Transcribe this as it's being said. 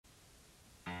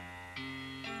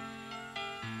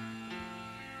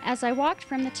As I walked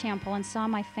from the temple and saw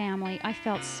my family, I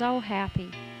felt so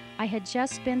happy. I had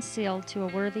just been sealed to a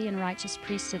worthy and righteous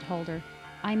priesthood holder.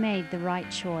 I made the right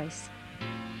choice.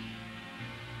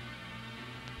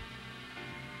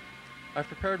 I've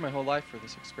prepared my whole life for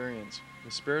this experience.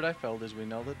 The spirit I felt as we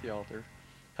knelt at the altar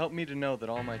helped me to know that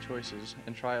all my choices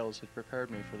and trials had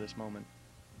prepared me for this moment.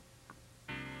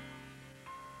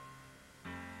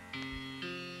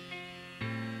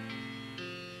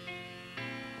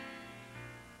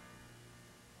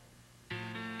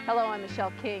 Hello, I'm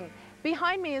Michelle King.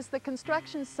 Behind me is the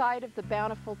construction site of the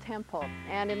Bountiful Temple,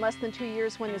 and in less than 2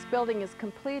 years, when this building is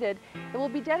completed, it will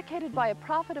be dedicated by a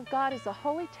prophet of God as a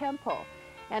holy temple,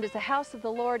 and as a house of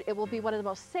the Lord, it will be one of the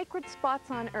most sacred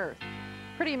spots on earth.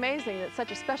 Pretty amazing that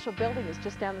such a special building is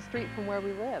just down the street from where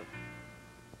we live.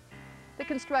 The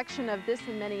construction of this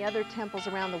and many other temples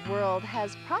around the world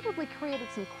has probably created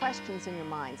some questions in your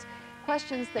minds,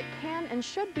 questions that can and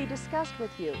should be discussed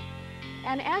with you.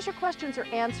 And as your questions are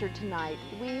answered tonight,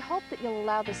 we hope that you'll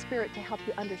allow the Spirit to help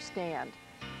you understand,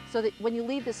 so that when you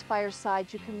leave this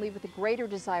fireside, you can leave with a greater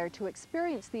desire to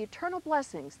experience the eternal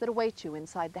blessings that await you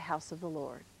inside the house of the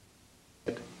Lord.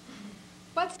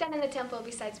 What's done in the temple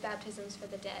besides baptisms for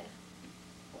the dead?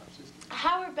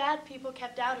 How are bad people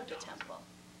kept out of the temple?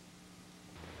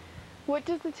 What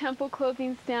does the temple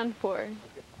clothing stand for?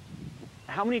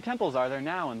 How many temples are there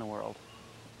now in the world?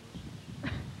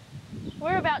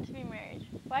 We're about to be married.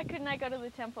 Why couldn't I go to the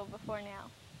temple before now?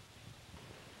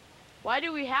 Why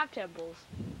do we have temples?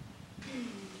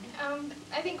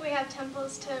 I think we have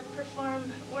temples to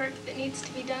perform work that needs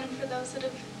to be done for those that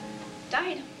have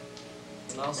died.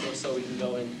 And also so we can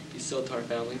go and be sealed to our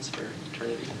families for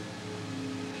eternity.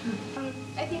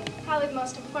 I think probably the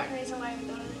most important reason why we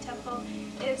go to the temple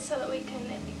is so that we can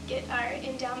get our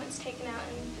endowments taken out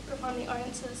and perform the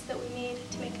ordinances that we need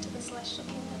to make it to the celestial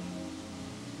kingdom.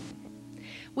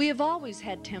 We have always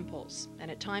had temples, and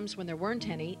at times when there weren't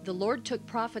any, the Lord took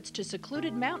prophets to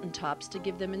secluded mountaintops to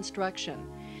give them instruction.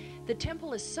 The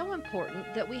temple is so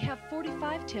important that we have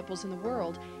 45 temples in the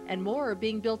world, and more are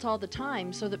being built all the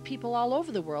time so that people all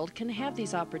over the world can have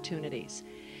these opportunities.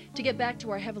 To get back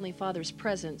to our Heavenly Father's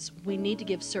presence, we need to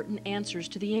give certain answers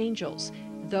to the angels.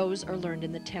 Those are learned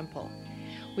in the temple.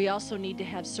 We also need to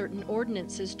have certain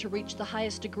ordinances to reach the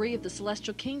highest degree of the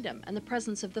celestial kingdom and the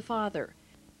presence of the Father.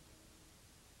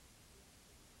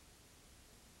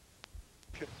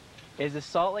 Is the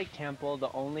Salt Lake Temple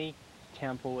the only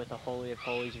temple with a Holy of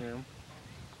Holies room?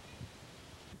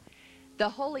 The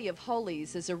Holy of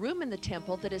Holies is a room in the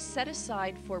temple that is set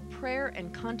aside for prayer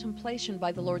and contemplation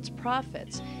by the Lord's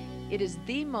prophets. It is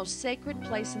the most sacred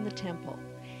place in the temple.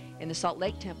 In the Salt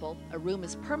Lake Temple, a room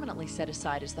is permanently set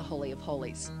aside as the Holy of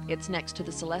Holies. It's next to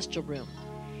the celestial room.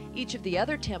 Each of the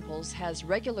other temples has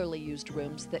regularly used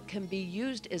rooms that can be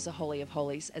used as a Holy of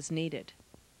Holies as needed.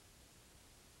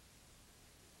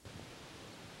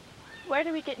 Where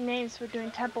do we get names for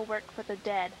doing temple work for the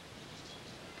dead?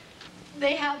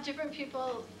 They have different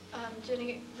people,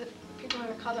 the people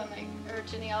who are called them, or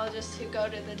genealogists who go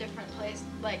to the different places,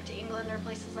 like to England or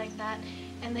places like that,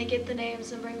 and they get the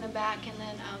names and bring them back, and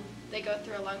then they go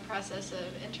through a long process of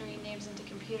entering names into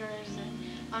computers and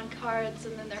on cards,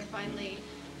 and then they're finally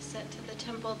sent to the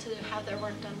temple to have their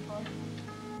work done for them.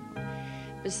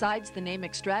 Besides the name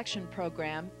extraction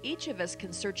program, each of us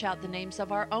can search out the names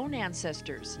of our own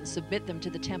ancestors and submit them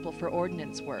to the temple for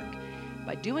ordinance work.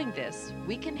 By doing this,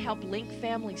 we can help link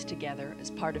families together as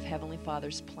part of Heavenly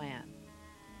Father's plan.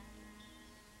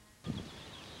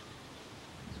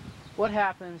 What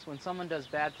happens when someone does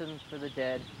baptisms for the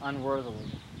dead unworthily?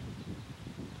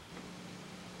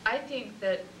 I think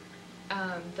that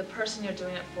the person you're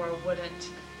doing it for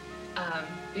wouldn't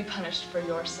be punished for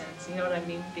your sins. You know what I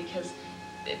mean? Because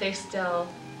they still,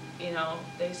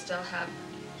 they still have,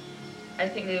 I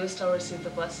think they would still receive the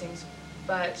blessings,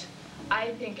 but I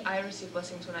think I receive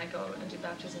blessings when I go and do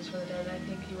baptisms for the dead, and I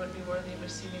think you wouldn't be worthy of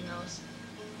receiving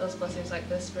those blessings, like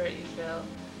the spirit you feel,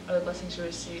 or the blessings you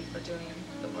receive for doing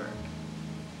the work.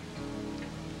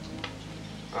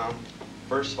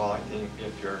 First of all, I think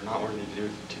if you're not worthy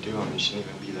to do them, you shouldn't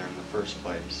even be there in the first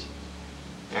place.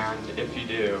 And if you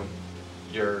do,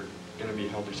 you're going to be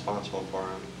held responsible for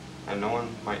them. And no one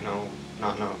might know,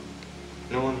 not know,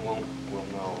 no one will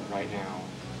know right now,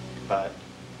 but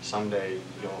someday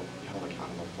you'll be held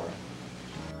accountable for it.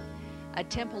 A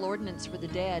temple ordinance for the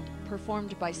dead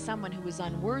performed by someone who is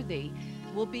unworthy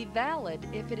will be valid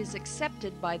if it is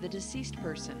accepted by the deceased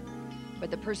person,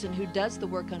 but the person who does the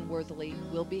work unworthily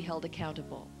will be held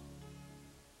accountable.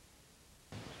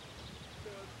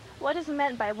 What is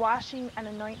meant by washing and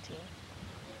anointing?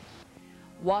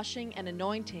 Washing and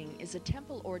anointing is a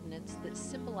temple ordinance that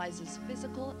symbolizes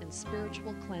physical and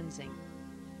spiritual cleansing.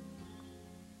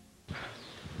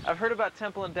 I've heard about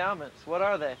temple endowments. What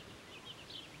are they?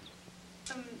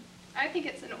 I think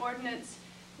it's an ordinance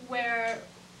where,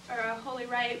 or a holy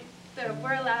rite, that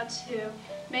we're allowed to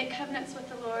make covenants with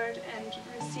the Lord and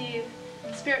receive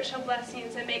spiritual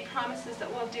blessings and make promises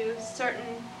that we'll do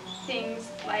certain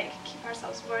things like keep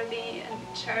ourselves worthy and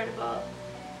charitable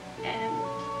and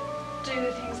do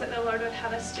the things that the Lord would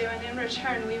have us do. And in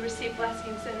return, we receive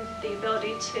blessings and the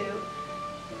ability to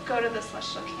go to the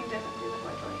celestial kingdom and be with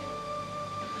Lord.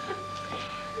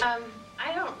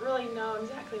 I don't really know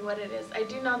exactly what it is. I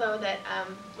do know, though, that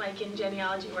like in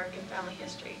genealogy work and family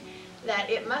history,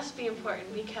 that it must be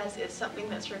important because it's something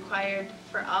that's required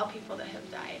for all people that have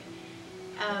died.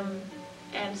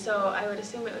 And so I would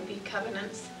assume it would be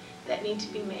covenants that need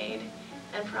to be made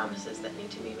and promises that need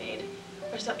to be made,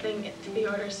 or something to be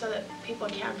ordered so that people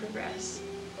can progress.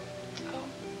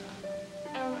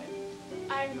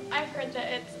 I've heard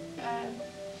that it's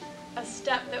a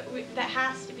step that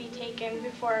has to be taken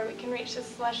before we can reach the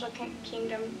celestial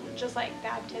kingdom, just like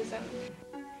baptism.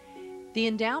 The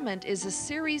endowment is a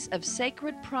series of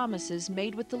sacred promises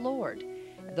made with the Lord.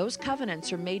 Those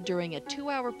covenants are made during a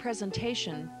 2-hour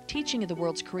presentation teaching of the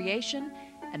world's creation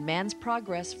and man's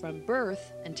progress from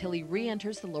birth until he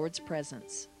re-enters the Lord's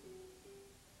presence.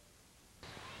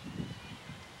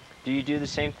 Do you do the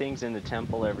same things in the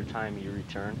temple every time you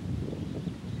return?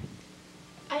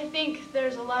 I think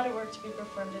there's a lot of work to be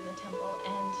performed in the temple,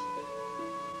 and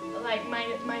like my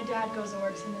dad goes and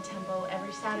works in the temple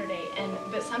every Saturday,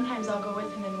 but sometimes I'll go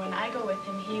with him, and when I go with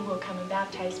him, he will come and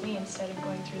baptize me instead of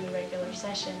going through the regular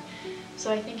session.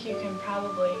 So I think you can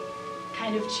probably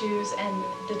kind of choose, and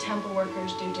the temple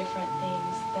workers do different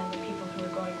things than the people who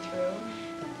are going through.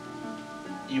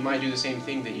 You might do the same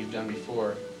thing that you've done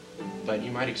before, but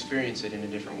you might experience it in a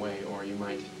different way, or you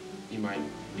might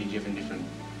be given different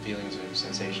feelings and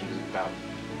sensations about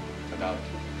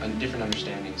different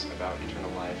understandings about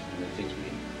eternal life and the things we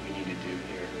need to do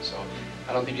here. So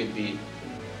I don't think it'd be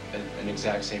an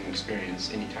exact same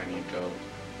experience anytime you go.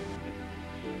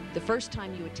 The first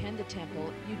time you attend the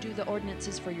temple, you do the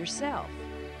ordinances for yourself.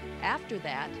 After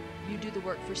that, you do the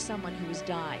work for someone who has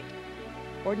died.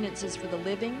 Ordinances for the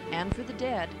living and for the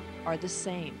dead are the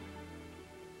same.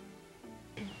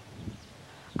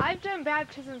 I've done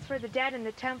baptisms for the dead in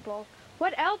the temple.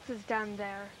 What else is done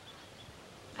there?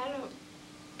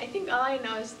 I think all I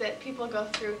know is that people go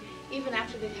through, even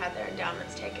after they've had their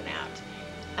endowments taken out,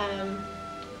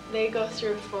 they go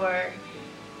through for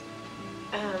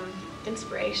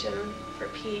inspiration, for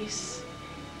peace.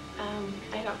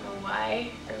 I don't know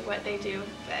why or what they do,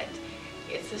 but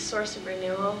it's a source of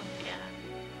renewal.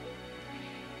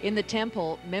 In the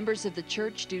temple, members of the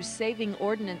church do saving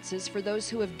ordinances for those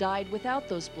who have died without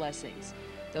those blessings.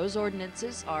 Those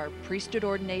ordinances are priesthood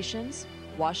ordinations,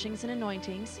 washings and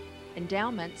anointings,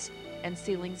 endowments, and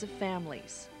sealings of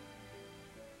families.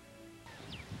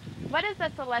 What is the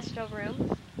celestial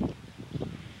room?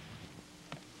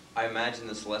 I imagine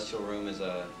the celestial room is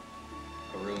a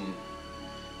room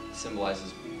that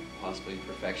symbolizes possibly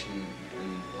perfection,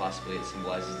 and possibly it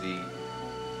symbolizes the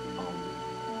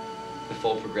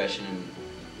full progression and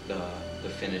the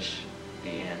finish, the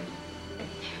end.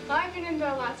 Well, I've been into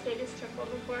Las Vegas temple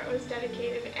before it was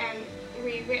dedicated, and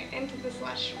we went into the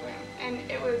celestial room, and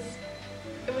it was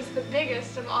the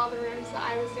biggest of all the rooms that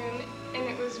I was in, and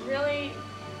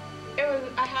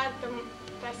I had the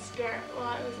best spirit while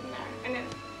I was in there, and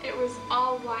it was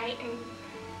all white and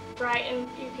bright, and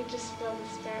you could just feel the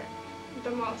spirit the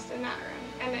most in that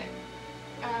room, and it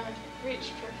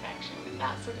reached perfection.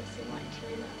 That's what it seemed like to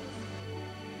me.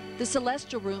 The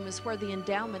celestial room is where the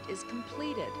endowment is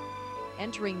completed.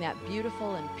 Entering that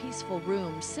beautiful and peaceful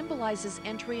room symbolizes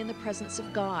entry in the presence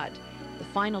of God, the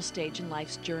final stage in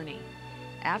life's journey.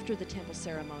 After the temple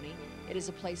ceremony, it is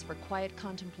a place for quiet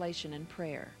contemplation and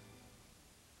prayer.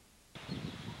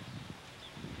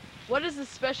 What is the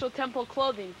special temple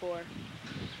clothing for?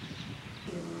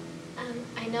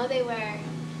 I know they wear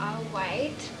all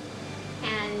white,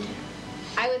 and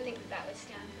I would think that would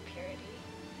stand for purity.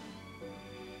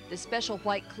 The special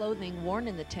white clothing worn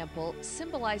in the temple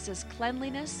symbolizes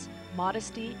cleanliness,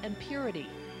 modesty, and purity.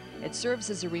 It serves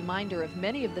as a reminder of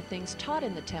many of the things taught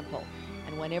in the temple,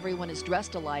 and when everyone is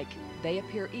dressed alike, they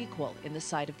appear equal in the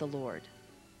sight of the Lord.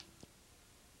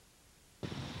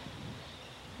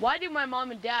 Why do my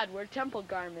mom and dad wear temple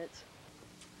garments?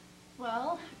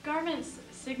 Well, garments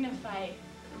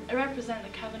represent the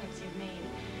covenants you've made.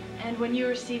 And when you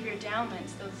receive your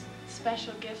endowments, those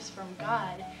special gifts from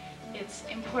God, it's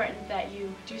important that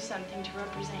you do something to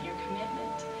represent your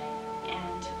commitment.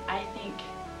 And I think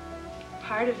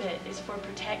part of it is for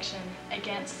protection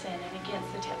against sin and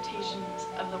against the temptations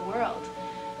of the world.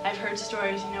 I've heard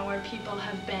stories, where people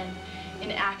have been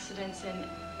in accidents and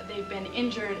they've been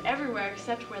injured everywhere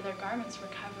except where their garments were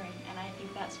covering, and I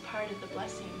think that's part of the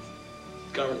blessings.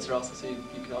 Garments are also so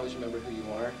you can always remember who you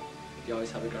are. If you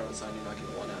always have your garments on, you're not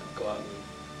going to want to go out and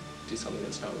do something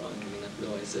that's not wrong. You're going to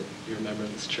realize that you're a member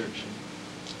of this church and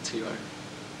that's who you are.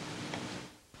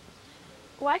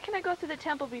 Why can I go through the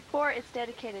temple before it's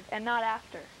dedicated and not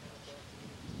after?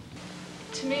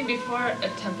 To me, before a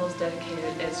temple is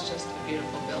dedicated, it's just a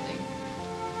beautiful building.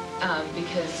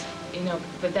 Because,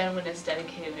 but then when it's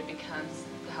dedicated, it becomes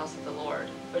the house of the Lord,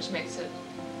 which makes it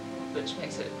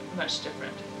much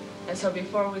different. And so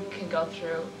before we can go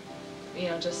through, we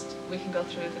can go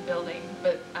through the building,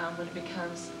 but when it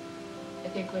becomes, I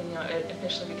think when, it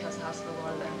officially becomes the house of the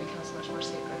Lord, then it becomes much more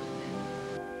sacred.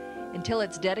 Until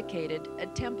it's dedicated, a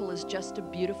temple is just a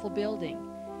beautiful building.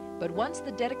 But once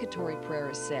the dedicatory prayer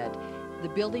is said, the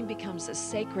building becomes a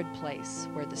sacred place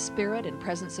where the Spirit and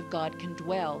presence of God can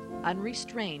dwell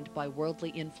unrestrained by worldly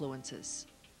influences.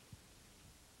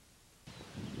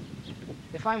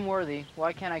 If I'm worthy,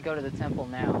 why can't I go to the temple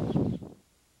now?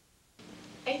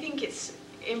 I think it's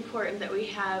important that we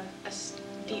have a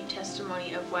deep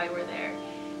testimony of why we're there.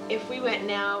 If we went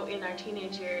now in our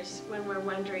teenage years when we're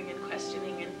wondering and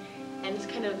questioning and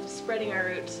kind of spreading our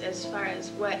roots as far as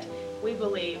what we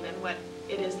believe and what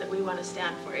it is that we want to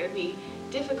stand for, it would be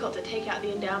difficult to take out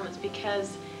the endowments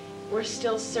because we're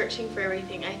still searching for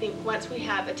everything. I think once we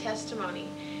have a testimony,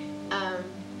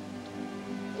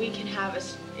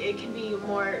 it can be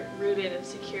more rooted and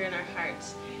secure in our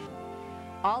hearts.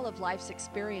 All of life's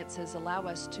experiences allow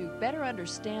us to better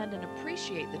understand and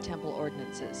appreciate the temple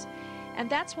ordinances. And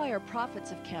that's why our prophets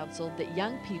have counseled that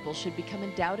young people should become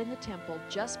endowed in the temple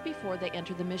just before they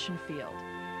enter the mission field.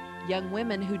 Young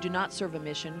women who do not serve a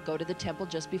mission go to the temple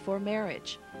just before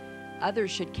marriage.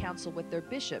 Others should counsel with their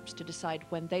bishops to decide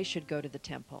when they should go to the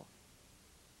temple.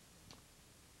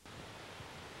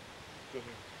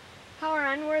 How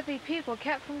are unworthy people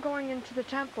kept from going into the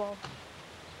temple?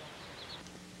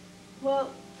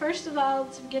 Well, first of all,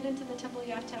 to get into the temple,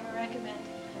 you have to have a recommend.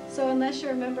 So unless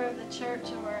you're a member of the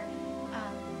church or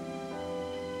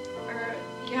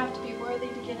you have to be worthy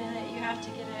to get in it, you have to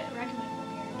get a recommend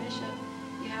from your bishop.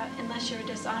 Unless you're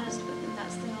dishonest with them,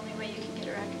 that's the only way you can get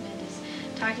a recommend, is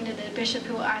talking to the bishop,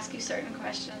 who will ask you certain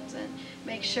questions and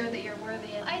make sure that you're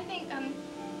worthy. I think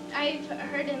I've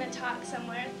heard in a talk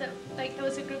somewhere that there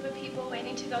was a group of people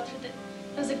waiting to go through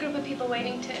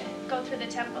the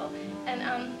temple,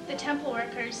 and the temple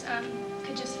workers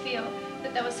could just feel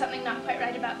that there was something not quite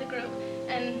right about the group.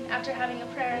 And after having a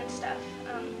prayer and stuff,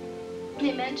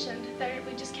 they mentioned that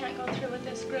we just can't go through with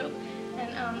this group.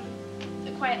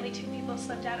 And quietly, 2 people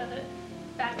slipped out of the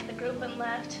back of the group and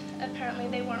left. Apparently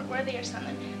they weren't worthy or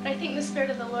something. But I think the Spirit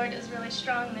of the Lord is really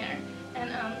strong there.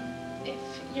 And if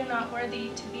you're not worthy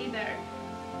to be there,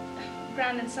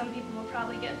 granted, some people will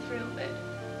probably get through, but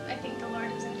I think the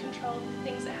Lord is in control of the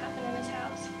things that happen in His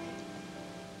house.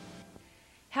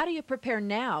 How do you prepare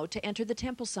now to enter the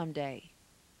temple someday?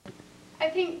 I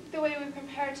think the way we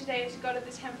prepare today to go to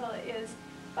the temple is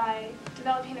by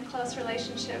developing a close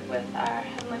relationship with our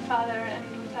Heavenly Father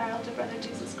and with our elder brother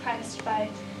Jesus Christ, by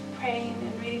praying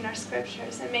and reading our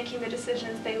scriptures and making the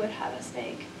decisions they would have us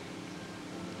make.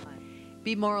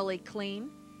 Be morally clean,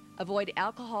 avoid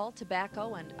alcohol,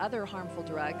 tobacco, and other harmful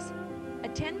drugs,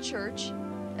 attend church,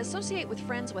 associate with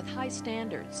friends with high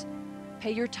standards,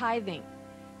 pay your tithing,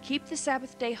 keep the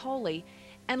Sabbath day holy,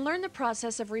 and learn the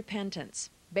process of repentance.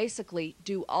 Basically,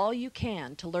 do all you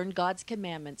can to learn God's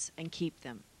commandments and keep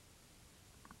them.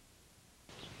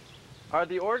 Are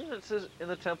the ordinances in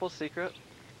the temple secret?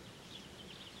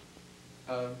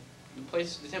 The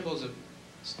temple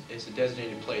is a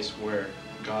designated place where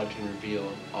God can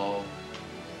reveal all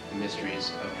the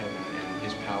mysteries of heaven and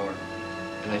His power.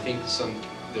 And I think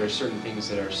there are certain things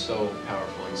that are so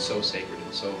powerful and so sacred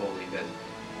and so holy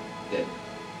that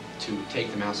to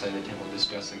take them outside the temple and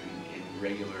discuss them in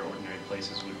regular, ordinary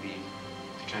places would be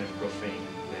to kind of profane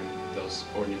those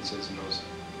ordinances and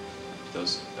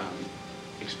those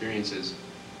experiences.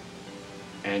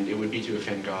 And it would be to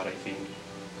offend God, I think.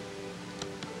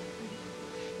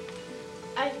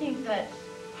 I think that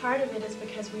part of it is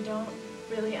because we don't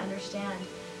really understand.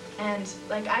 And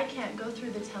I can't go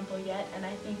through the temple yet, and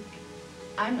I think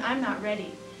I'm not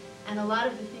ready. And a lot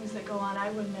of the things that go on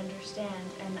I wouldn't understand,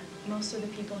 and most of the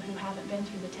people who haven't been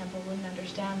through the temple wouldn't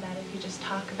understand that if you just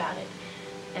talk about it.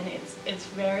 And it's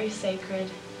very sacred,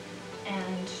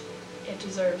 and it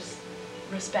deserves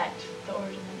respect. The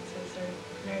ordinances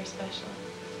are very special.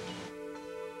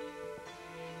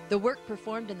 The work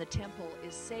performed in the temple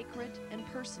is sacred and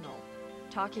personal.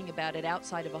 Talking about it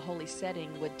outside of a holy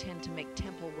setting would tend to make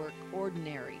temple work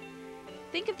ordinary.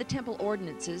 Think of the temple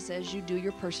ordinances as you do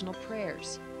your personal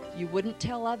prayers. You wouldn't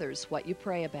tell others what you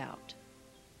pray about.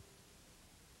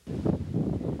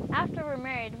 After we're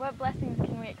married, what blessings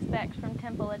can we expect from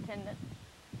temple attendance?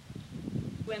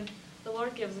 When the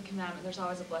Lord gives a commandment, there's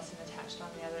always a blessing attached on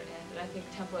the other end. And I think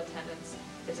temple attendance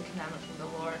is a commandment from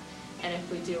the Lord. And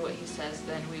if we do what he says,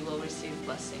 then we will receive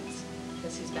blessings,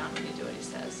 because he's bound when you do what he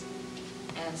says.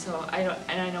 And so I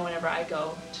know whenever I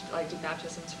go to do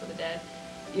baptisms for the dead,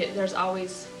 there's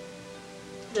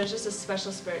just a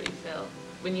special spirit you feel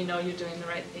when you know you're doing the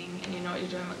right thing and you know you're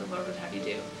doing what the Lord would have you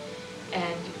do.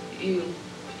 And you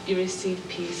receive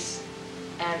peace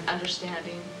and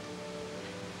understanding.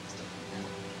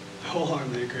 I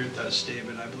wholeheartedly agree with that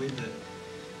statement. I believe that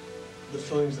the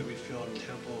feelings that we feel in the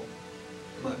temple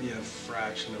might be a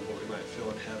fraction of what we might feel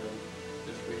in heaven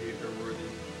if we are worthy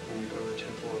when we go to the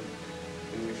temple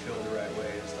and we feel the right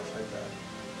way and stuff like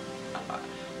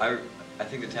that. I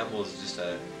think the temple is just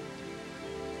an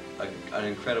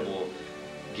incredible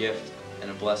gift and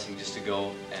a blessing just to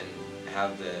go and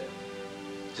have the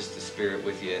Spirit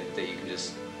with you, that you can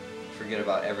just forget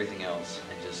about everything else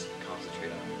and just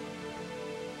concentrate on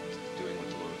doing what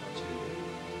the Lord wants you to do.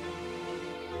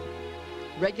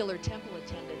 Regular temple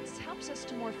attendance helps us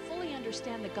to more fully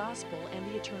understand the gospel and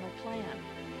the eternal plan.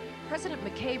 President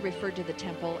McKay referred to the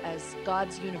temple as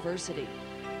God's university.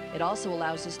 It also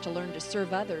allows us to learn to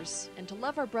serve others and to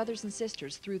love our brothers and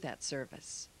sisters through that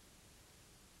service.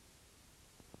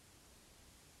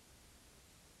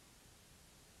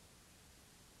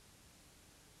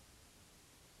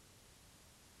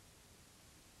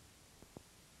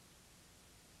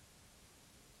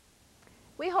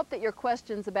 We hope that your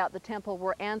questions about the temple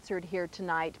were answered here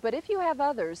tonight, but if you have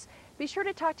others, be sure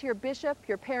to talk to your bishop,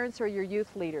 your parents, or your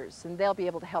youth leaders, and they'll be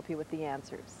able to help you with the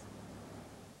answers.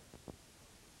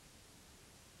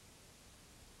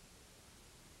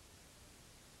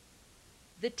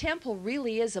 The temple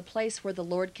really is a place where the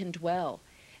Lord can dwell.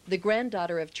 The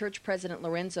granddaughter of Church President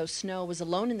Lorenzo Snow was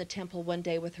alone in the temple one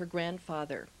day with her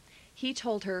grandfather. He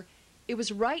told her, "It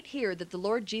was right here that the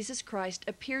Lord Jesus Christ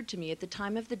appeared to me at the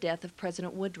time of the death of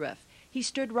President Woodruff. He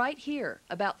stood right here,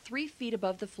 about 3 feet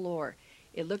above the floor.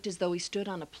 It looked as though he stood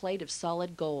on a plate of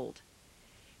solid gold."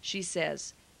 She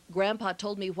says, "Grandpa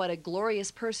told me what a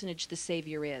glorious personage the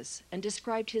Savior is, and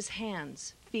described his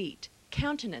hands, feet,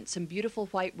 countenance, and beautiful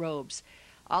white robes,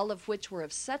 all of which were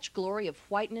of such glory of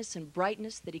whiteness and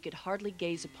brightness that he could hardly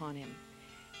gaze upon him."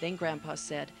 Then Grandpa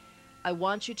said, "I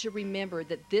want you to remember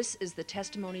that this is the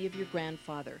testimony of your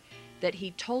grandfather, that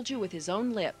he told you with his own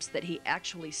lips that he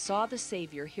actually saw the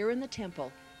Savior here in the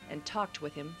temple and talked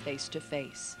with him face to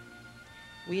face."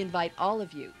 We invite all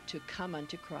of you to come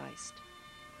unto Christ.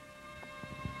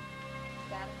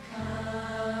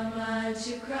 Come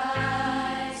unto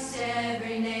Christ,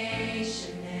 every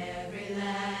nation.